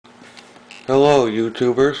Hello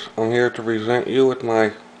YouTubers, I'm here to present you with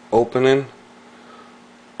my opening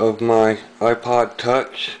of my iPod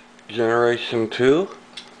Touch Generation 2.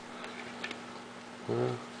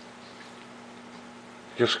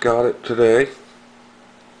 Just got it today.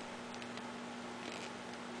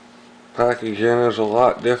 Packaging is a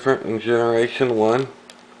lot different than Generation 1.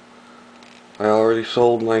 I already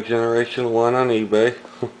sold my Generation 1 on eBay.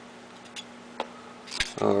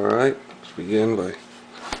 Alright, let's begin by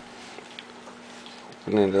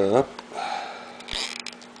opening it up.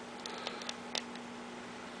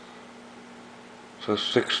 It's a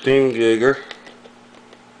 16 gigger.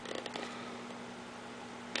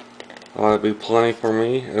 Ought to be plenty for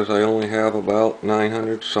me, as I only have about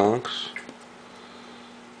 900 songs.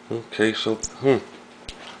 Case opens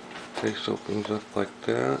up like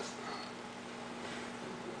that.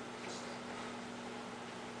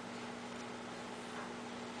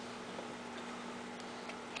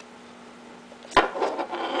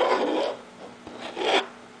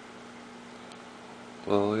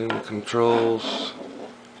 Volume controls.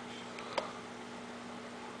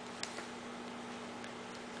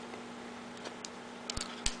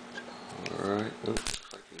 Alright, looks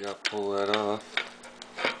like you gotta pull that off.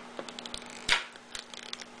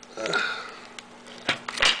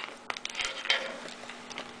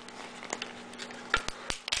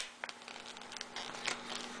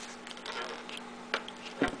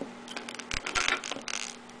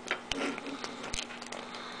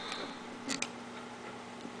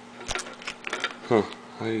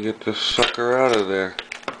 How do you get this sucker out of there?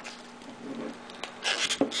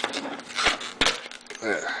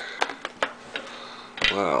 There.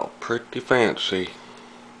 Wow, pretty fancy.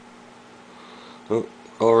 Oh,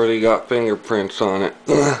 already got fingerprints on it.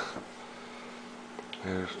 There's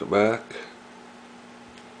the back.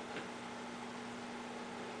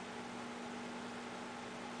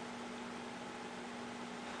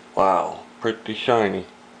 Wow, pretty shiny.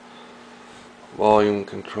 Volume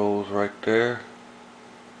controls right there.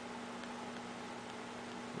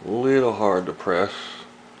 A little hard to press.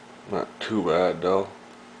 Not too bad though.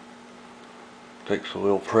 Takes a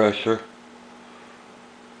little pressure.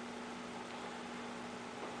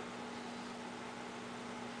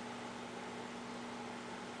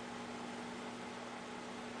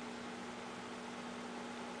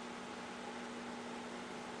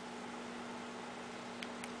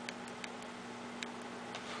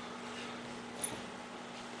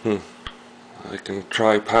 I can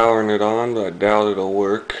try powering it on, but I doubt it'll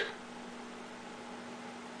work.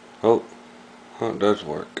 Oh, it does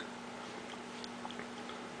work.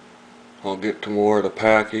 I'll get to more of the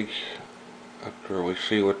package after we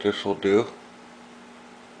see what this will do.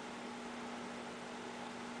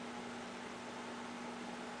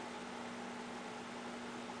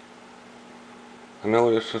 I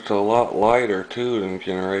notice it's a lot lighter too than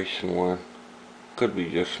Generation 1. Could be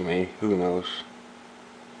just me, who knows.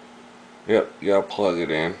 Yep, you gotta plug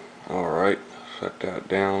it in. Alright, set that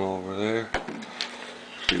down over there.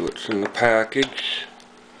 See what's in the package.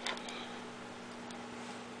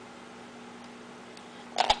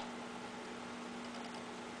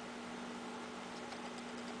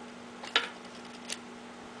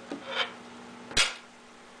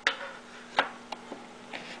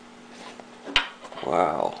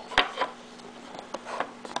 Wow.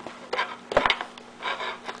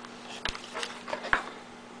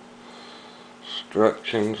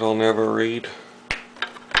 Instructions I'll never read.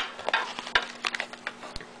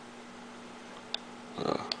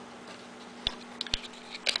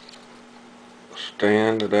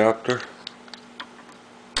 Stand adapter.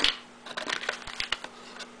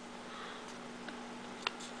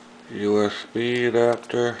 USB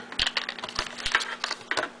adapter.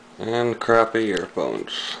 And crappy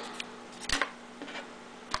earphones.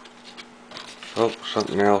 Oh,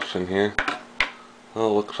 something else in here.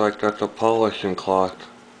 Oh, looks like that's a polishing cloth.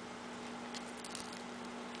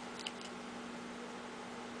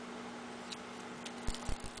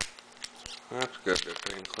 That's good that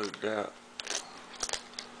they include that.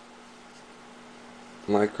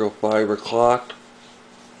 Microfiber cloth.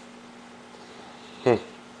 That's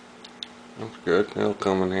good. That'll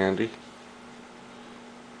come in handy.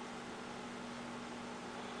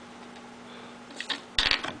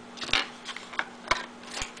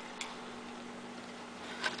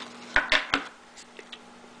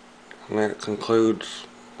 And that concludes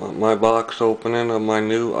my box opening of my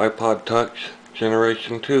new iPod Touch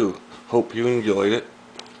Generation 2. Hope you enjoyed it.